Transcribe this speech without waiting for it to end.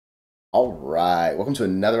All right, welcome to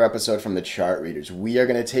another episode from the chart readers. We are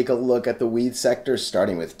going to take a look at the wheat sector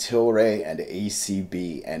starting with TLRY and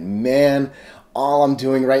ACB. And man, all I'm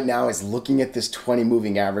doing right now is looking at this 20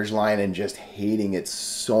 moving average line and just hating it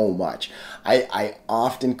so much. I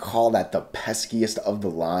often call that the peskiest of the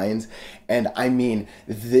lines. And I mean,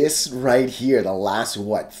 this right here, the last,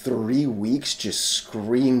 3 weeks just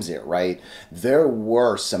screams it, right? There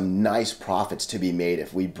were some nice profits to be made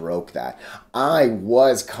if we broke that. I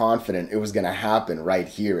was confident it was going to happen right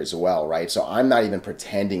here as well, right? So I'm not even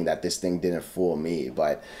pretending that this thing didn't fool me,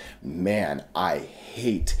 but man, I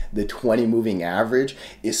hate the 20 moving average,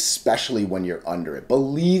 especially when you're under it.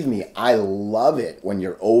 Believe me, I love it when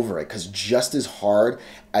you're over it because just as hard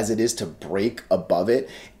as it is to break above it,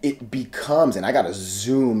 it becomes, and I got a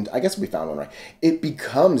zoomed, I guess we found one right, it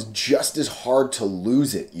becomes just as hard to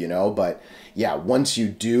lose it, but yeah, once you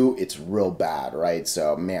do, it's real bad, right?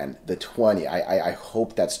 So man, the 20, I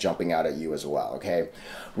hope that's jumping out at you as well, okay?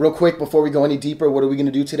 Real quick, before we go any deeper, what are we gonna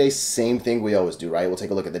do today? Same thing we always do, right? We'll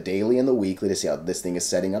take a look at the daily and the weekly to see how this thing is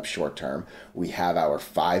setting up short term. We have our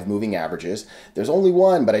 5 moving averages. There's only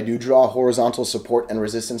one, but I do draw horizontal support and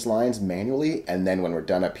resistance lines manually, and then when we're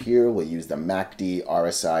done up here, we'll use the MACD,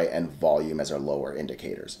 RSI, and volume as our lower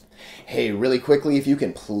indicators. Hey, really quickly, if you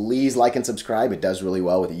can please like and subscribe, it does really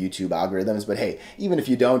well with the YouTube algorithms, but hey, even if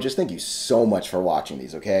you don't, just thank you so much for watching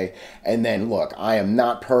these, okay? And then look, I am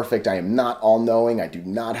not perfect, I am not all-knowing, I do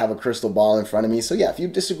not have a crystal ball in front of me, so yeah, if you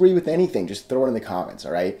disagree with anything, just throw it in the comments,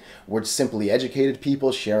 all right? We're simply educated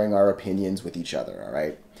people sharing our opinions with each other, all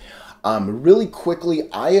right? Really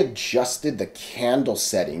quickly, I adjusted the candle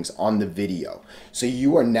settings on the video. So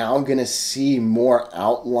you are now going to see more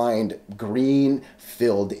outlined green,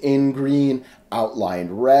 filled in green,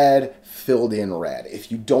 outlined red, filled in red.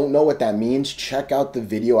 If you don't know what that means, check out the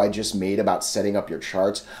video I just made about setting up your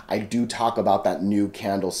charts. I do talk about that new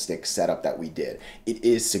candlestick setup that we did. It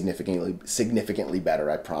is significantly better,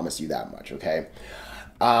 I promise you that much, okay?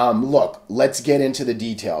 Look, let's get into the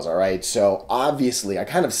details, all right? So obviously, I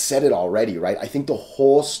kind of said it already, right? I think the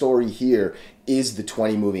whole story here is the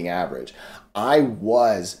 20 moving average. I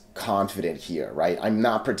was confident here, right? I'm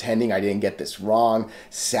not pretending I didn't get this wrong.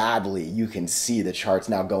 Sadly, you can see the chart's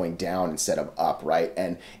now going down instead of up, right?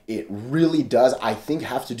 And it really does, I think,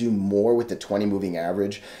 have to do more with the 20 moving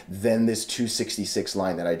average than this 266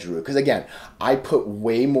 line that I drew. Because again, I put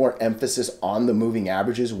way more emphasis on the moving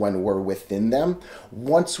averages when we're within them.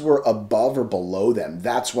 Once we're above or below them,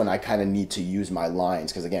 that's when I kind of need to use my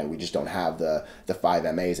lines. Because again, we just don't have the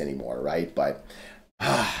 5 MAs anymore, right? But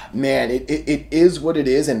man, it is what it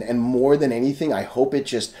is, and more than anything, I hope it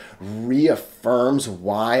just reaffirms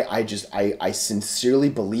why I sincerely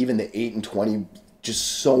believe in the 8 and 20 just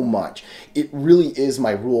so much. It really is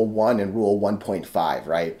my rule 1 and rule 1.5,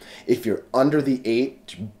 right? If you're under the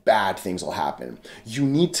 8, bad things will happen. You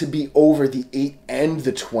need to be over the 8 and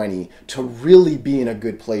the 20 to really be in a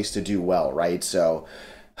good place to do well, right? So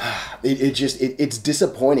it's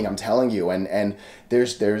disappointing, I'm telling you, and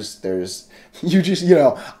there's you just,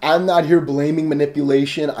 I'm not here blaming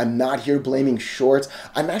manipulation, I'm not here blaming shorts,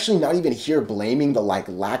 I'm actually not even here blaming the lack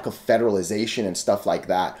of federalization and stuff like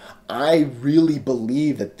that. I really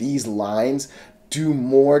believe that these lines do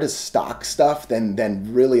more to stock stuff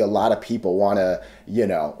than really a lot of people want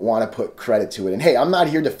to put credit to it. And hey, I'm not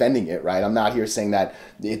here defending it, right? I'm not here saying that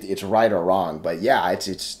it's right or wrong, but yeah,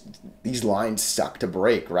 it's these lines suck to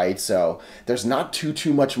break, right? So there's not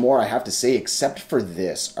too much more I have to say except for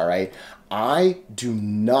this, all right? I do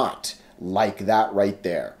not like that right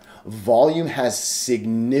there. Volume has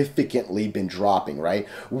significantly been dropping, right?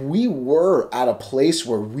 We were at a place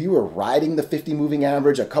where we were riding the 50 moving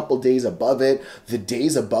average a couple days above it. The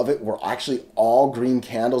days above it were actually all green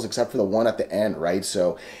candles except for the one at the end, right?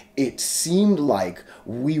 So it seemed like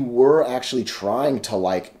we were actually trying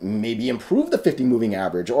to maybe improve the 50 moving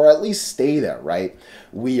average or at least stay there, right?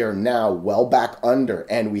 We are now well back under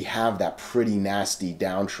and we have that pretty nasty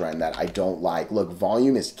downtrend that I don't like. Look,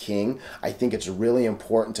 volume is king. I think it's really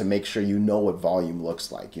important to make sure you know what volume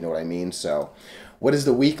looks like. You know what I mean? So what does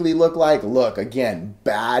the weekly look like? Look, again,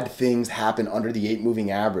 bad things happen under the 8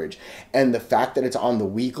 moving average. And the fact that it's on the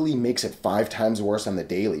weekly makes it 5 times worse on the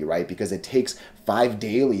daily, right? Because it takes 5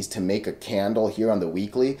 dailies to make a candle here on the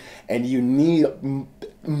weekly. And you need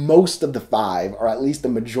most of the 5, or at least the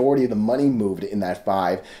majority of the money moved in that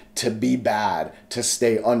 5, to be bad to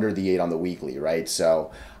stay under the 8 on the weekly, right?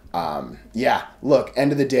 So yeah, look,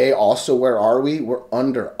 end of the day, also, where are we? We're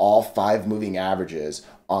under all 5 moving averages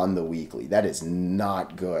on the weekly. That is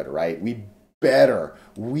not good, right? We better.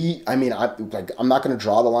 I'm not going to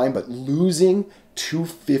draw the line, but losing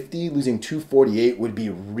 250, losing 248 would be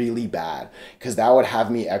really bad because that would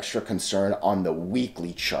have me extra concerned on the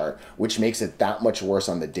weekly chart, which makes it that much worse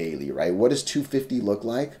on the daily, right? What does 250 look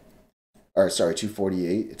like? Or sorry,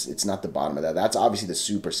 248. It's not the bottom of that. That's obviously the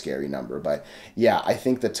super scary number, but yeah, I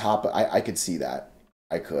think the top. I could see that.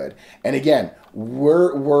 I could. And again,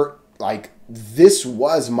 we're like this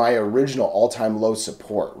was my original all-time low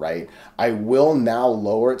support, right? I will now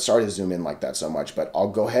lower it. Sorry to zoom in like that so much, but I'll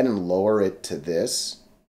go ahead and lower it to this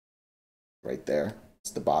right there.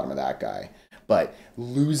 It's the bottom of that guy. But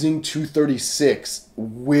losing 236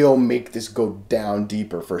 will make this go down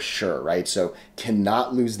deeper for sure, right? So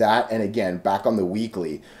cannot lose that. And again, back on the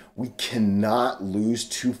weekly, we cannot lose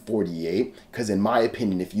 248 because in my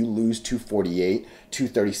opinion, if you lose 248,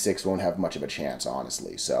 236 won't have much of a chance,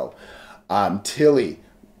 honestly. So TLRY,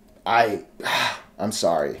 I'm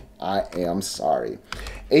sorry. I am sorry.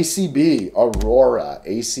 ACB,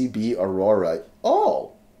 Aurora.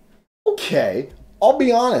 Oh, okay. I'll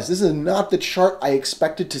be honest, this is not the chart I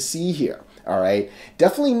expected to see here. All right,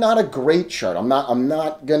 definitely not a great chart. I'm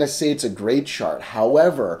not gonna say it's a great chart.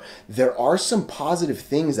 However, there are some positive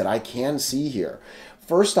things that I can see here.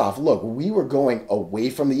 First off, look, we were going away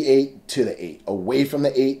from the 8 to the 8, away from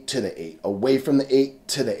the 8 to the 8, away from the 8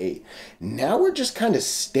 to the 8. Now we're just kind of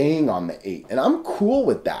staying on the 8, and I'm cool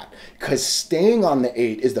with that because staying on the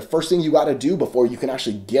 8 is the first thing you got to do before you can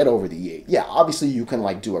actually get over the 8. Yeah, obviously you can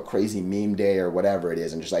like do a crazy meme day or whatever it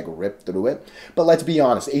is and just like rip through it, but let's be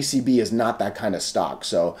honest, ACB is not that kind of stock.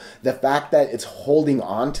 So the fact that it's holding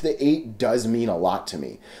on to the 8 does mean a lot to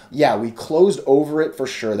me. Yeah, we closed over it for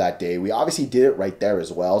sure that day. We obviously did it right there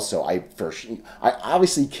as well. So I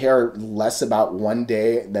obviously care less about one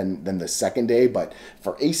day than the second day, but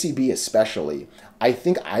for ACB especially, I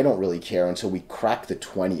think I don't really care until we crack the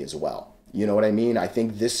 20 as well. You know what I mean? I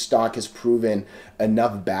think this stock has proven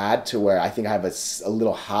enough bad to where I think I have a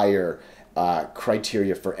little higher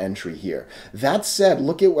criteria for entry here. That said,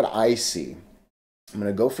 look at what I see. I'm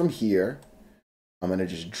going to go from here. I'm going to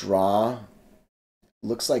just draw.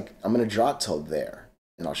 Looks like I'm going to draw it till there.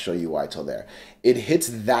 And I'll show you why till there. It hits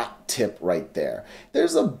that tip right there.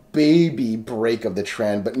 There's a baby break of the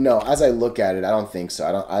trend, but no, as I look at it, I don't think so.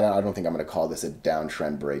 I don't think I'm going to call this a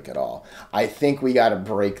downtrend break at all. I think we got to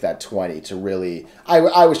break that 20 to really,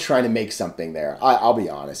 I was trying to make something there. I'll be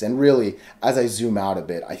honest. And really, as I zoom out a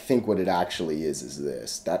bit, I think what it actually is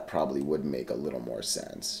this. That probably would make a little more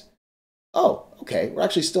sense. Oh, okay. We're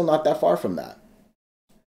actually still not that far from that,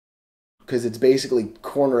 because it's basically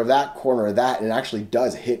corner of that, and it actually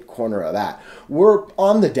does hit corner of that. We're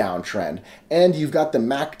on the downtrend, and you've got the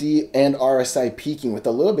MACD and RSI peaking with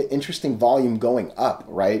a little bit interesting volume going up,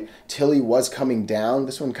 right? TLRY was coming down.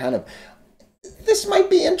 This one kind of, this might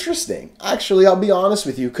be interesting. Actually, I'll be honest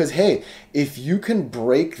with you, because hey, if you can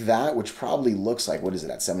break that, which probably looks like, what is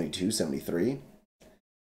it, at 72, 73?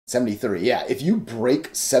 73, yeah. If you break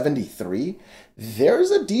 73,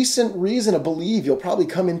 there's a decent reason to believe you'll probably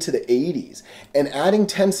come into the 80s. And adding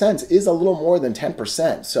 10 cents is a little more than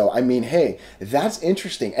 10%. So, I mean, hey, that's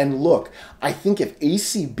interesting. And look, I think if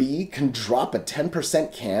ACB can drop a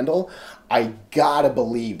 10% candle, I gotta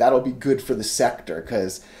believe that'll be good for the sector.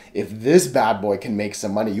 Because if this bad boy can make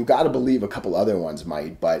some money, you gotta believe a couple other ones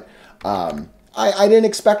might. But, I didn't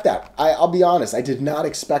expect that. I'll be honest, I did not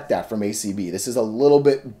expect that from ACB. This is a little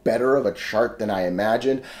bit better of a chart than I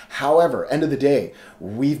imagined. However, end of the day,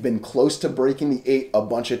 we've been close to breaking the 8 a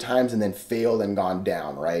bunch of times and then failed and gone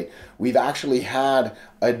down, right? We've actually had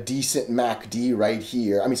a decent MACD right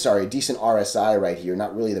here. I mean, sorry, a decent RSI right here.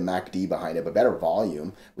 Not really the MACD behind it, but better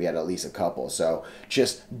volume. We had at least a couple. So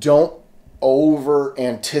just don't over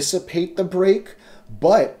anticipate the break.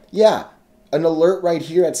 But yeah, an alert right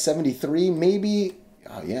here at 73, maybe,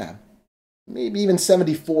 oh yeah, maybe even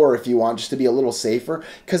 74 if you want, just to be a little safer.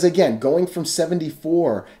 Because again, going from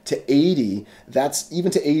 74 to 80, that's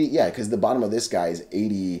even to 80, yeah, because the bottom of this guy is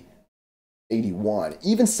 80, 81.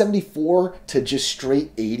 Even 74 to just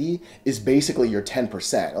straight 80 is basically your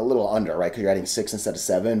 10%, a little under, right? Because you're adding 6 instead of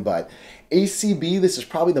 7. But ACB, this is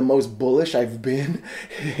probably the most bullish I've been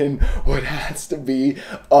in what has to be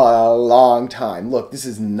a long time. Look, this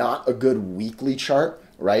is not a good weekly chart,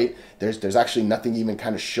 right? There's actually nothing even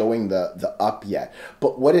kind of showing the up yet.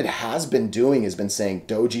 But what it has been doing has been saying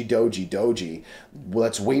doji, doji, doji.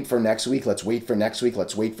 Let's wait for next week. Let's wait for next week.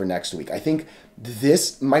 Let's wait for next week. I think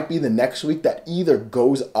this might be the next week that either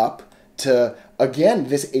goes up to, again,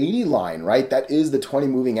 this 80 line, right? That is the 20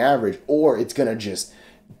 moving average, or it's going to just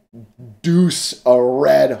deuce a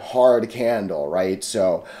red hard candle, right?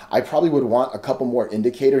 So I probably would want a couple more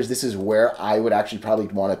indicators. This is where I would actually probably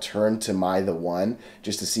want to turn to the one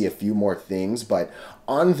just to see a few more things. But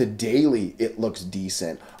on the daily, it looks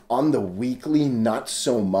decent. On the weekly, not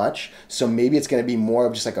so much. So maybe it's going to be more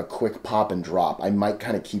of just like a quick pop and drop. I might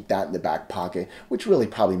kind of keep that in the back pocket, which really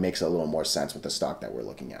probably makes a little more sense with the stock that we're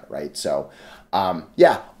looking at, right? So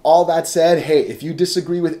yeah, all that said, hey, if you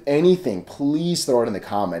disagree with anything, please throw it in the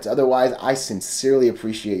comments. Otherwise, I sincerely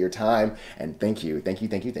appreciate your time, and thank you, thank you,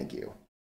 thank you, thank you.